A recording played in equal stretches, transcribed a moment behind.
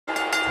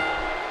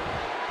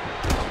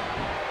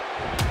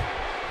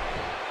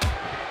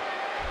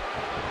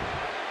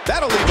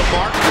That'll leave a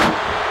mark.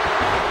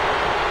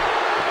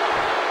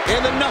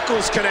 And the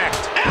knuckles connect.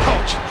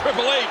 Ouch!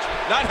 Triple H,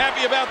 not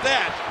happy about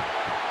that.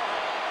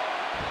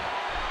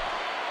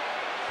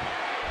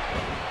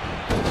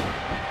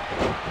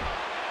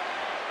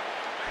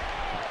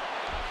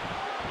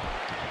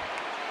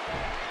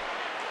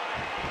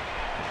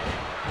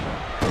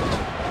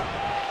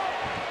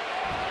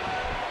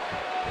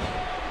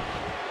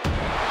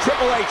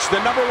 Triple H, the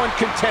 #1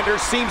 contender,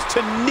 seems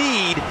to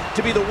need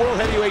to be the World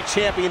Heavyweight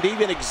Champion to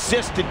even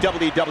exist in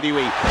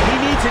WWE. He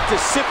needs it to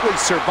simply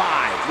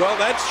survive. Well,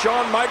 that's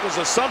Shawn Michaels'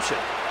 assumption.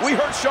 We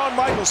heard Shawn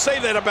Michaels say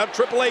that about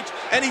Triple H,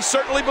 and he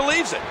certainly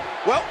believes it.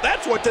 Well,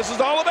 that's what this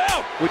is all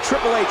about. With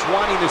Triple H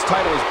wanting this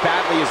title as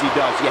badly as he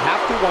does, you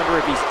have to wonder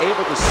if he's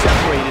able to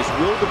separate his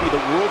will to be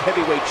the World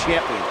Heavyweight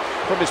Champion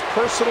from his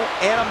personal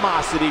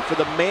animosity for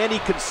the man he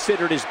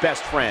considered his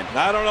best friend.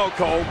 I don't know,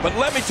 Cole, but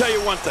let me tell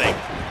you one thing.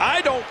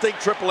 I don't think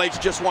Triple H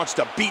just wants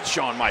to beat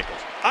Shawn Michaels.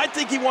 I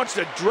think he wants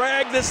to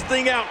drag this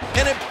thing out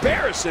and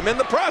embarrass him in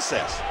the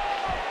process.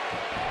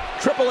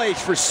 Triple H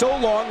for so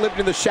long lived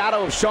in the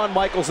shadow of Shawn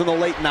Michaels in the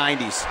late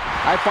 90s.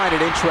 I find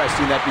it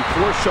interesting that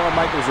before Shawn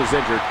Michaels was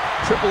injured,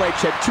 Triple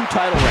H had 2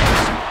 title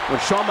reigns. When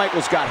Shawn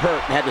Michaels got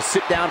hurt and had to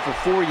sit down for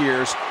 4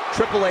 years,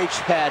 Triple H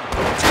had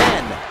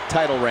 10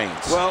 title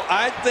reigns. Well,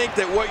 I think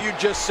that what you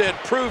just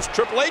said proves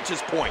Triple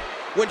H's point.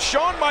 When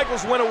Shawn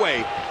Michaels went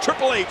away,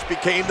 Triple H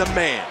became the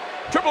man.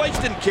 Triple H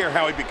didn't care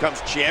how he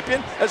becomes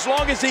champion, as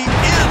long as he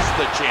is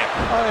the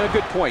champion. Oh, and a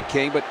good point,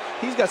 King, but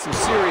he's got some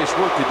serious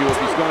work to do if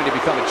he's going to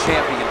become a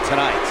champion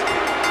tonight.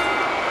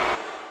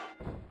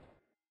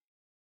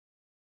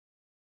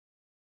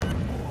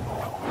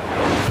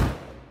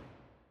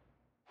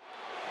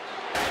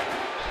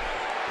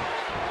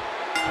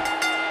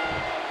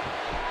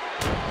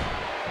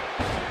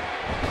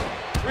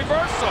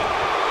 Reversal.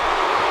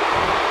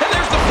 And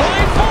there's the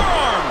flying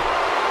forearm.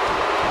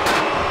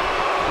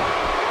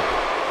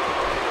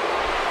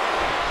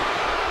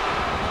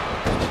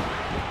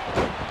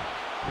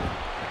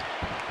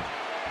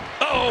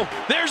 Uh-oh,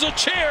 there's a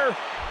chair.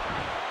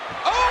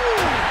 Oh!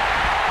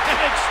 An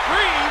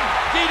extreme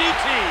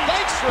DDT.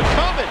 Thanks for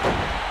coming.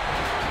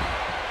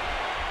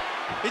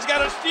 He's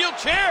got a steel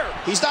chair.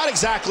 He's not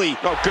exactly...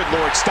 Oh, good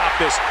Lord, stop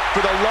this.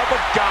 For the love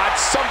of God,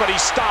 somebody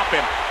stop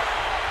him.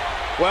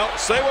 Well,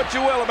 say what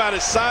you will about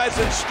his size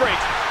and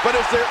strength, but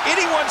is there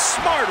anyone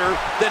smarter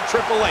than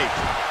Triple H?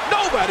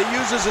 Nobody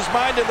uses his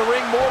mind in the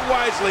ring more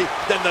wisely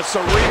than the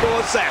cerebral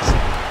assassin.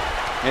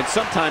 And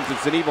sometimes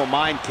it's an evil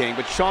mind, King,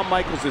 but Shawn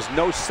Michaels is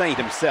no saint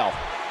himself.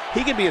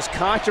 He can be as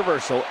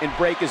controversial and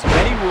break as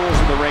many rules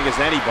in the ring as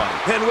anybody.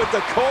 And with the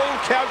cold,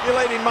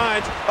 calculating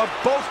minds of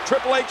both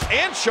Triple H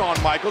and Shawn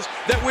Michaels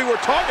that we were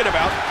talking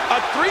about,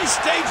 a 3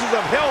 stages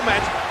of hell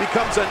match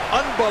becomes an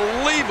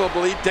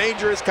unbelievably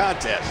dangerous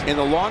contest. And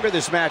the longer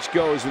this match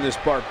goes in this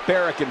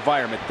barbaric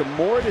environment, the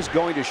more it is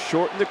going to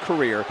shorten the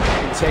career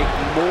and take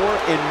more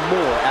and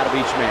more out of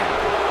each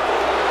man.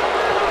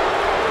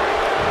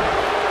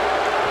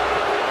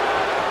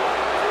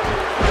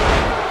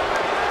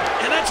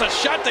 A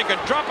shot that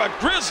could drop a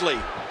grizzly.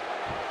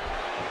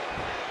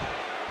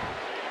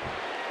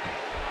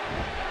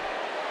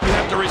 You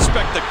have to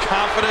respect the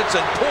confidence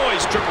and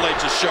poise Triple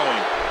H is showing.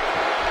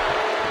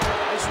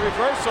 Nice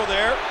reversal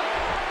there.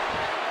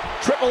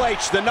 Triple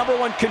H, the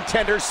 #1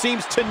 contender,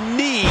 seems to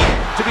need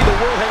to be the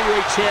World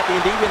Heavyweight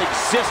Champion to even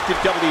exist in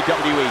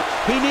WWE.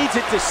 He needs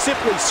it to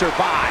simply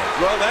survive.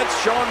 Well, that's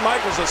Shawn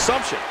Michaels'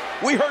 assumption.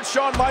 We heard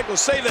Shawn Michaels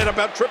say that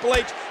about Triple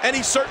H, and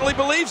he certainly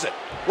believes it.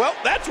 Well,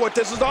 that's what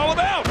this is all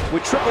about.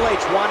 With Triple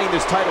H wanting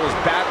this title as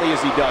badly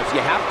as he does,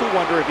 you have to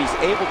wonder if he's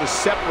able to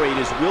separate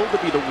his will to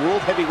be the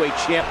World Heavyweight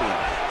Champion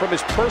from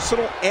his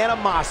personal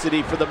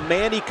animosity for the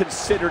man he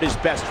considered his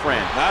best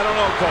friend. I don't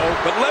know, Cole,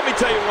 but let me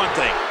tell you one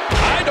thing.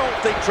 I don't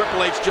think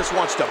Triple H just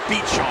wants to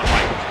beat Shawn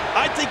Michaels.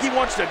 I think he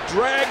wants to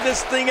drag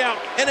this thing out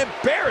and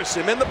embarrass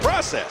him in the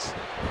process.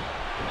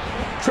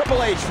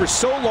 Triple H for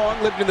so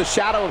long lived in the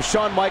shadow of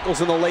Shawn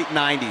Michaels in the late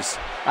 90s.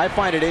 I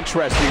find it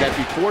interesting that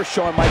before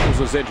Shawn Michaels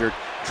was injured,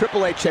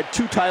 Triple H had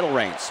 2 title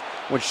reigns.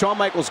 When Shawn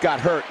Michaels got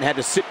hurt and had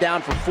to sit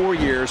down for 4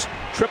 years,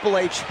 Triple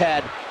H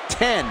had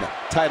 10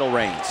 title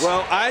reigns.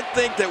 Well, I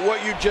think that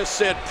what you just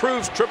said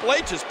proves Triple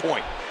H's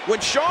point.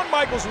 When Shawn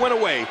Michaels went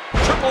away,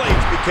 Triple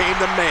H became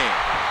the man.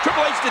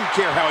 Triple H didn't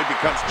care how he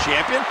becomes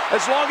champion,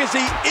 as long as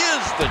he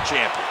is the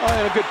champion. Oh,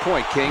 and a good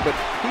point, King, but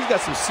he's got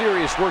some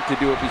serious work to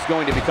do if he's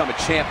going to become a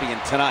champion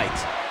tonight.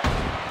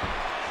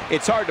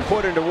 It's hard to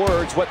put into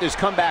words what this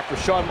comeback for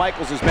Shawn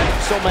Michaels has meant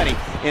for so many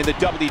in the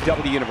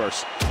WWE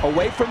Universe.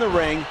 Away from the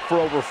ring for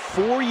over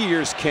 4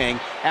 years, King,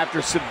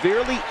 after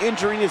severely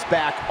injuring his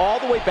back all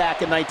the way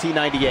back in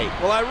 1998.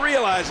 Well, I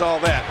realize all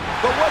that,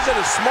 but was it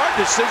a smart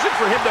decision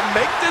for him to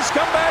make this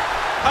comeback?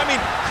 I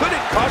mean, could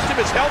it cost him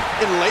his health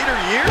in later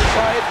years?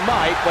 Well, it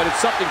might, but it's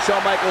something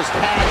Shawn Michaels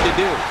had to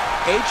do.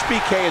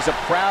 HBK is a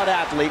proud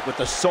athlete with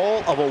the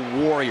soul of a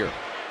warrior.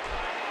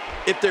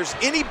 If there's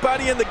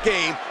anybody in the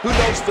game who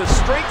knows the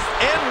strengths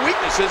and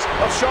weaknesses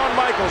of Shawn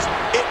Michaels,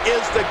 it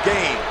is the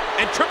game.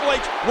 And Triple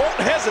H won't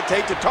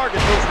hesitate to target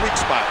those weak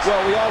spots.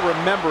 Well, we all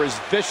remember his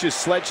vicious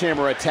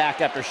sledgehammer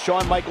attack after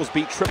Shawn Michaels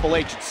beat Triple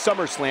H at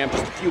SummerSlam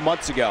just a few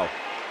months ago.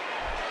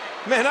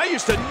 Man, I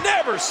used to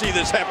never see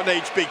this happen to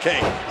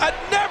HBK. I'd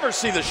never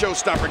see the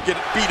showstopper get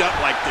beat up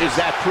like this. Is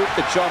that proof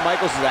that Shawn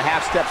Michaels is a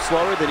half step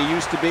slower than he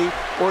used to be?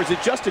 Or is it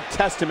just a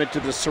testament to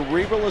the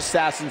cerebral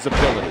assassin's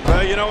ability?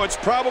 Well, you know, it's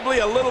probably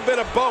a little bit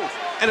of both.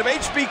 And if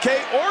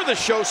HBK or the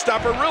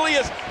showstopper really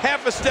is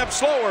half a step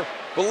slower,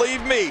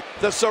 believe me,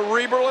 the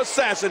cerebral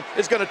assassin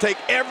is going to take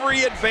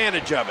every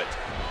advantage of it.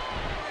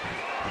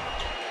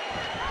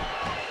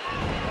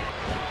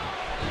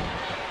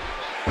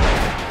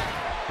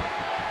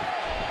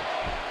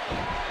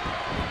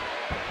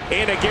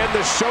 And again,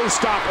 the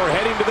showstopper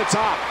heading to the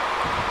top.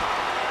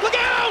 Look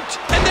out!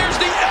 And there's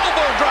the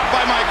elbow drop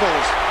by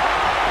Michaels.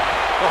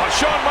 Oh,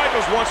 Shawn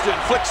Michaels wants to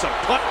inflict some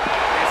punch.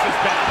 This has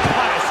been a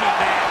punishing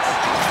match.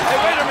 Hey,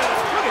 wait a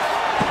minute. Look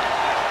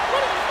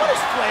at what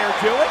is Flair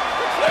doing?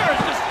 Flair has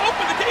just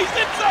opened the cage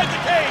inside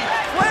the cage.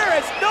 Flair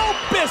has no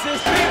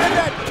business being in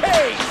that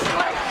cage.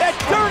 That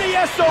dirty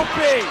SOB.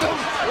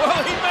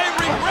 Well, he may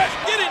regret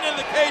getting in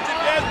the cage if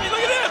you ask me. Look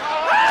at this.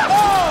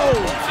 Oh!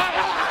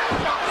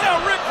 Now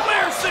Ric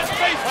Flair sits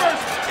face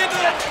first into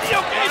that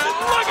steel cage, and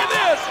look at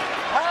this!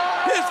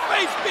 His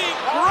face being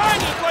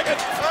grinded like a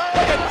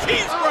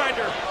cheese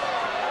grinder.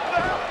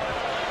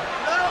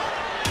 Oh!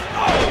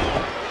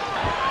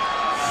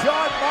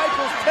 Shawn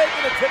Michaels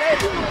taking it today.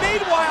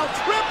 Meanwhile,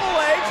 Triple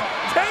H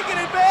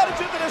taking advantage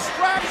of the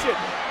distraction.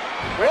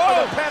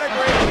 Whoa! The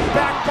pedigree,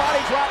 back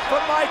body drop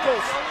from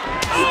Michaels.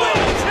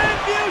 Sweet chin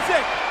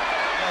music.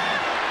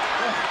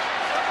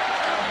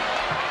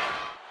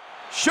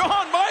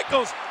 Shawn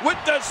Michaels with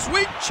the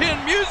sweet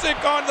chin music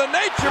on the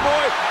Nature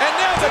Boy, and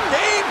now the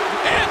game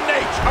and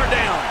Nate are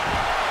down.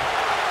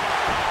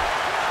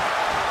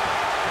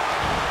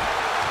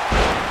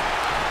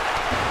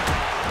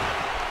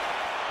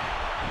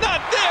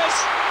 Not this.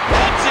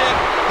 That's it.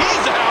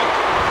 He's out.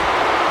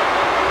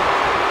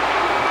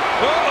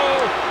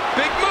 Uh-oh.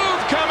 Big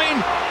move coming.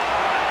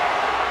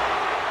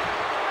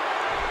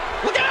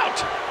 Look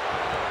out.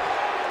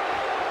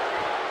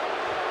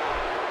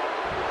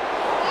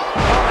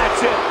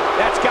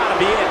 That's got to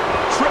be it.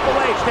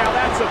 Triple H, now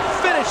that's a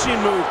finishing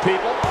move,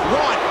 people.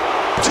 1,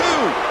 2,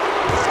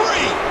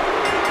 3.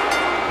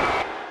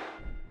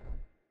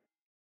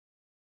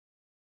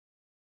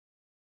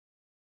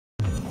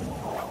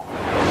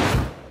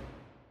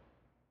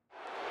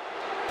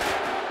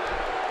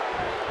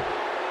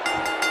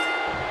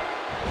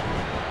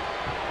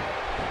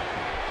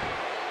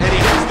 And he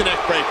hits the neck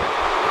breaker.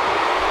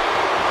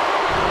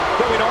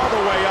 Going all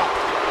the way up.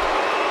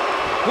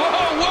 Whoa,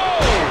 whoa!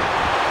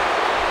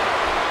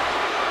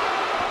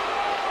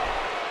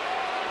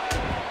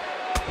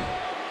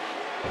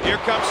 Here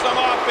comes some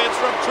offense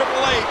from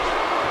Triple H.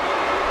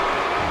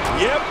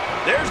 Yep,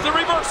 there's the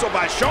reversal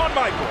by Shawn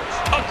Michaels.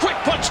 A quick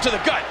punch to the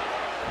gut.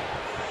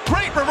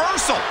 Great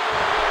reversal.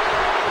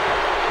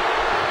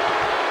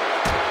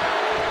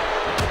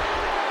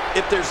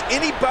 If there's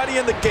anybody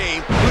in the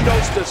game who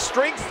knows the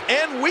strengths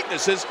and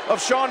weaknesses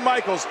of Shawn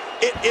Michaels,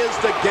 it is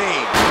the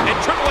game. And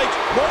Triple H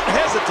won't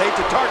hesitate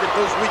to target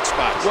those weak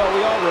spots. Well,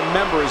 we all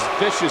remember his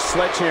vicious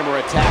sledgehammer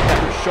attack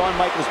after Shawn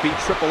Michaels beat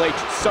Triple H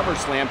at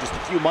SummerSlam just a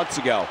few months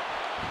ago.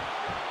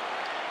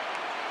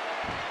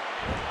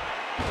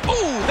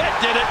 Ooh, that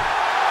did it.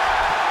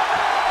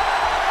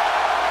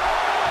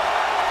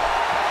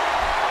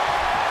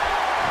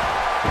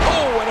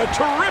 Oh, and a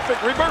terrific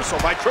reversal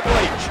by Triple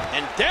H.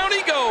 And down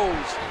he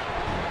goes.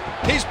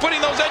 He's putting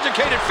those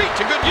educated feet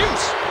to good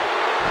use.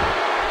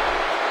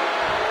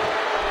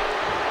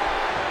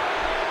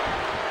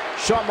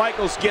 Shawn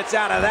Michaels gets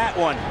out of that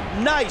one.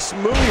 Nice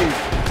move.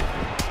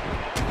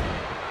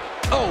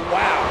 Oh,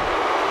 wow.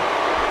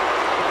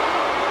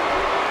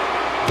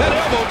 That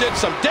elbow did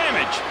some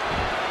damage.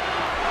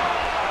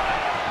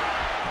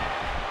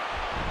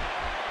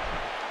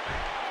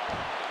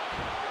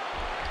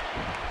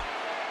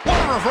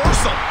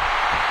 Reversal.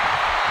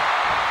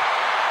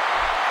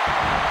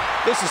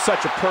 This is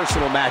such a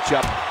personal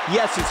matchup.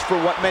 Yes, it's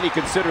for what many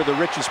consider the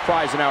richest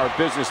prize in our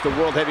business, the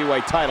World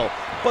Heavyweight title,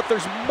 but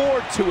there's more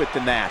to it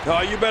than that.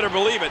 Oh, you better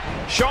believe it.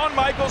 Shawn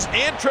Michaels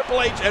and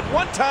Triple H at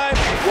one time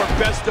were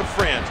best of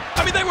friends.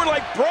 I mean, they were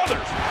like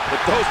brothers.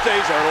 But those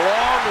days are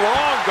long,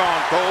 long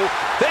gone, Cole.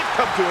 They've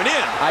come to an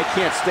end. I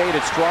can't state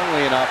it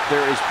strongly enough.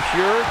 There is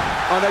pure,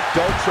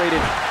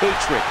 unadulterated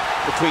hatred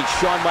between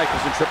Shawn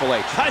Michaels and Triple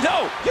H. I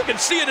know. You can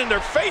see it in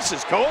their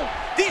faces, Cole.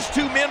 These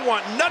two men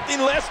want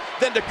nothing less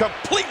than to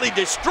completely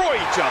destroy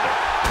each other.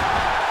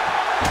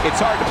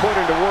 It's hard to put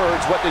into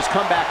words what this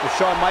comeback with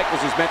Shawn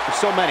Michaels has meant for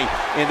so many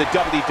in the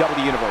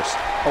WWE Universe.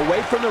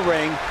 Away from the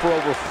ring for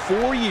over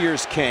 4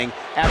 years, King,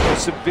 after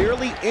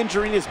severely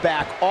injuring his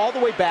back all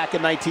the way back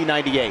in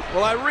 1998.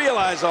 Well, I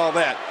realize all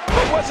that.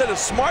 But was it a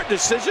smart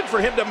decision for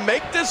him to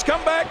make this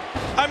comeback?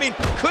 I mean,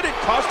 could it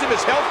cost him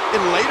his health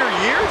in later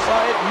years?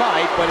 Well, it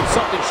might, but it's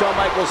something Shawn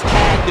Michaels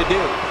had to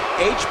do.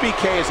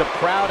 HBK is a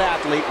proud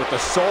athlete with the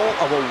soul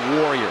of a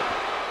warrior.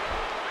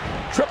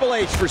 Triple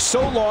H for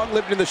so long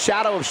lived in the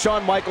shadow of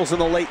Shawn Michaels in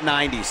the late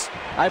 90s.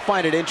 I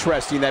find it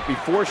interesting that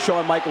before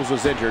Shawn Michaels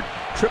was injured,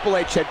 Triple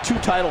H had 2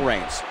 title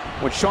reigns.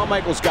 When Shawn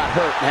Michaels got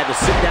hurt and had to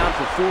sit down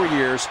for 4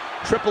 years,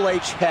 Triple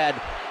H had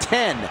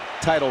 10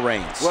 title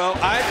reigns. Well,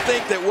 I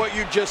think that what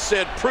you just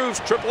said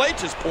proves Triple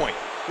H's point.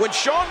 When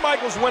Shawn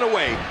Michaels went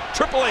away,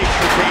 Triple H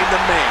became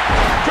the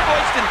man. Triple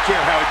H didn't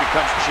care how he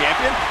becomes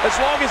champion, as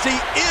long as he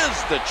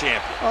is the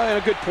champion. Oh, and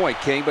a good point,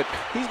 King, but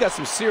he's got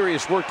some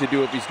serious work to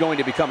do if he's going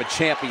to become a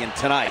champion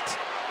tonight.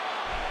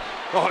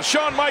 Oh,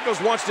 Shawn Michaels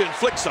wants to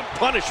inflict some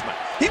punishment.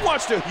 He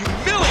wants to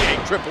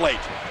humiliate Triple H.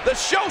 The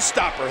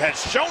showstopper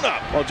has shown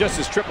up. Well, just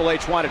as Triple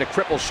H wanted to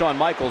cripple Shawn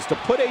Michaels to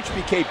put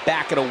HBK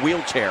back in a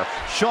wheelchair,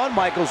 Shawn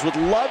Michaels would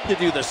love to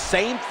do the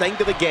same thing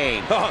to the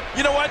game.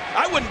 You know what?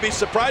 I wouldn't be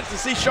surprised to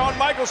see Shawn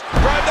Michaels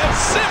drive that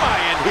semi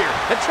in here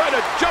and try to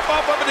jump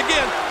off of it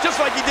again, just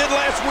like he did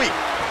last week.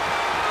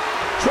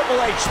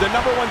 Triple H, the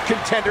 #1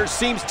 contender,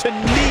 seems to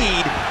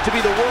need to be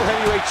the World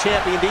Heavyweight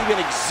Champion to even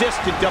exist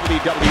in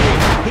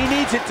WWE. He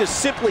needs it to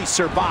simply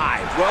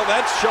survive. Well,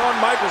 that's Shawn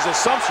Michaels'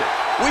 assumption.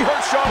 We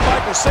heard Shawn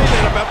Michaels say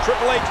that about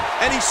Triple H,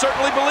 and he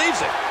certainly believes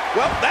it.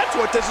 Well, that's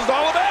what this is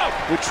all about.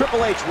 With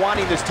Triple H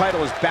wanting this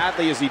title as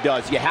badly as he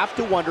does, you have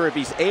to wonder if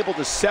he's able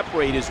to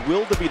separate his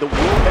will to be the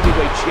World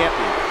Heavyweight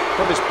Champion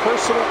from his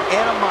personal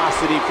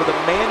animosity for the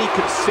man he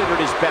considered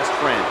his best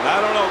friend.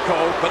 I don't know,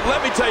 Cole, but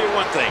let me tell you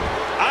one thing.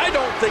 I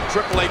don't think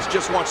Triple H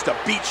just wants to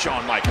beat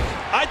Shawn Michaels.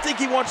 I think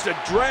he wants to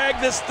drag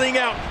this thing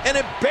out and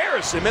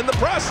embarrass him in the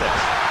process.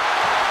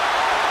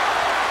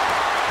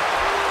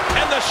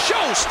 And the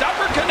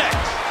showstopper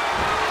connects.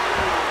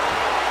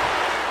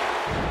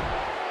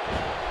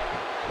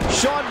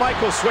 Shawn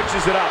Michaels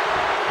switches it up.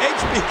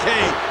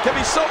 HBK can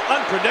be so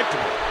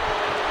unpredictable.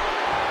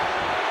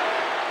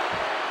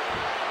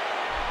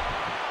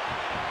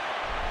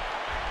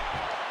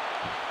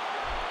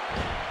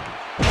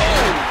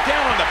 Oh,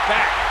 down on the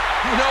back.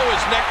 You know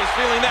his neck is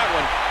feeling that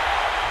one.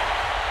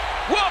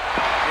 Whoop!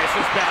 This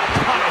has been a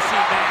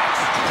punishing match.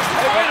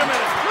 Hey, wait a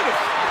minute. Look at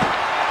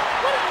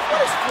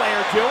What is Flair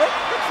doing?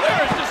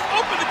 Flair has just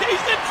opened the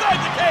cage inside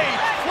the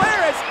cage. Flair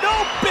has no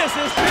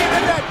business being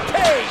in that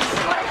cage.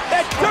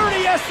 That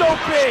dirty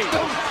SOB.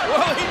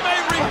 Well, he may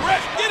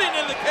regret getting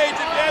in the cage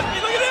if you ask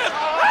me. Look at this.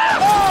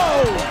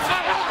 Oh!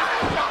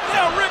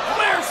 Now Ric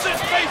Flair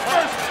sits face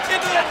first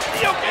into that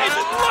steel cage,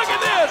 and look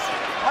at this.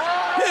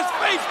 His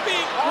face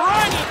being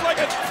grinded like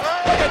a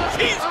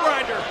cheese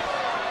grinder.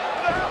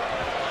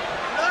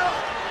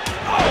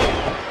 Oh!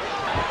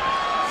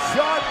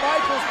 Shawn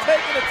Michaels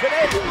taking it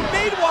today.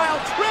 Meanwhile,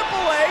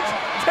 Triple H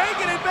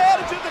taking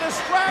advantage of the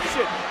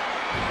distraction.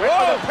 With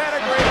the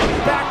pedigree,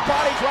 back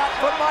body drop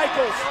from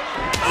Michaels.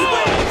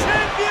 Sweet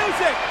chin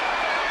music.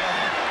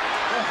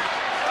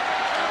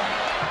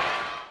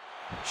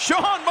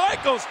 Shawn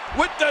Michaels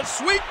with the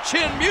sweet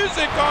chin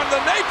music on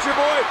the Nature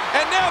Boy,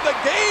 and now the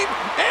game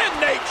and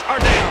Nate are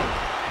down.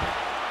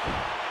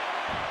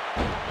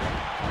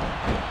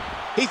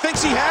 He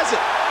thinks he has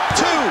it.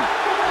 2.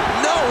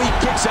 No, he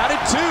kicks out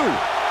at 2.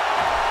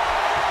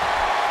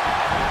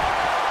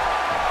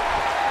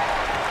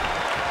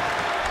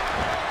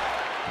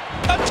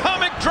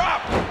 Atomic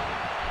drop.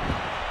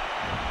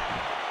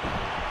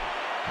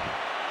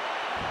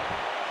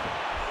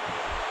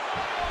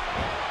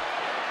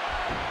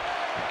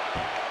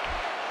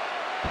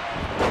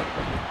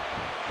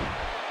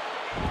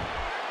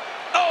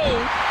 Oh!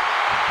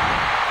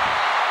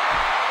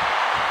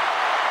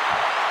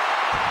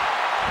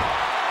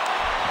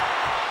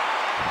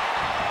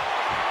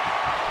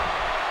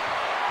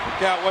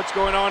 Look out what's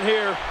going on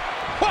here.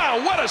 Wow,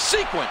 what a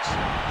sequence.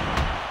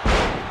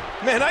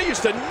 Man, I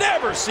used to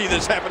never see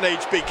this happen to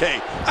HBK.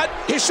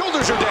 His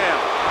shoulders are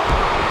down.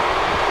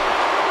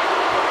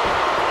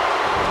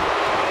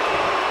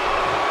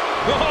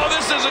 Oh,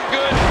 this isn't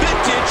good.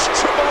 Vintage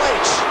Triple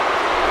H.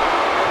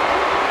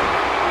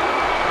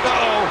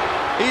 Uh-oh.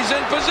 He's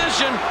in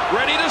position,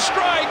 ready to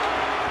strike.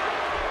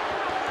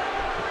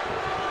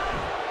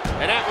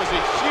 And that was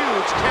a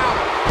huge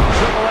counter.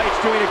 Triple H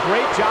doing a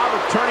great job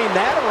of turning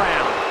that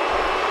around.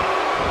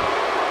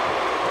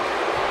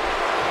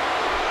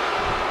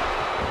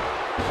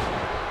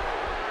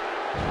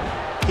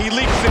 He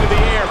leaps into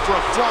the air for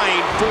a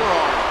flying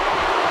forearm.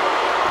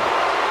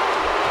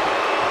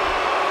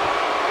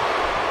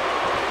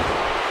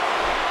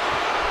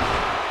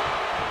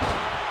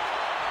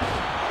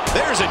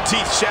 There's a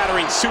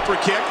teeth-shattering super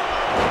kick.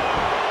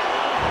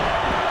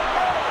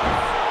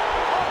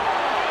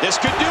 This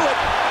could do it.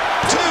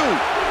 2.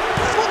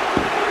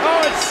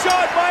 Oh, it's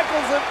Shawn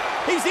Michaels, and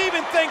he's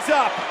even things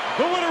up.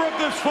 The winner of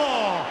this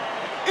fall,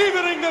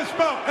 evening this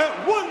bout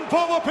at 1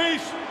 fall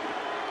apiece,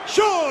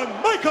 Shawn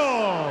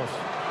Michaels.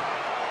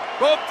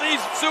 Both these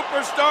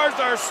superstars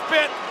are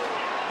spent,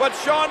 but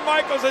Shawn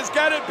Michaels has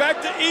got it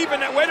back to even.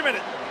 Wait a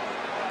minute.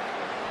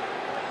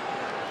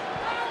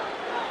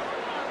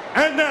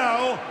 And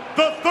now,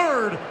 the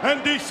third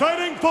and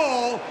deciding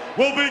fall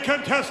will be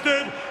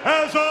contested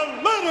as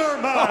a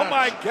ladder match. Oh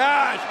my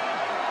gosh.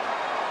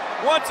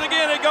 Once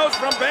again, it goes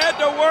from bad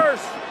to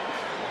worse.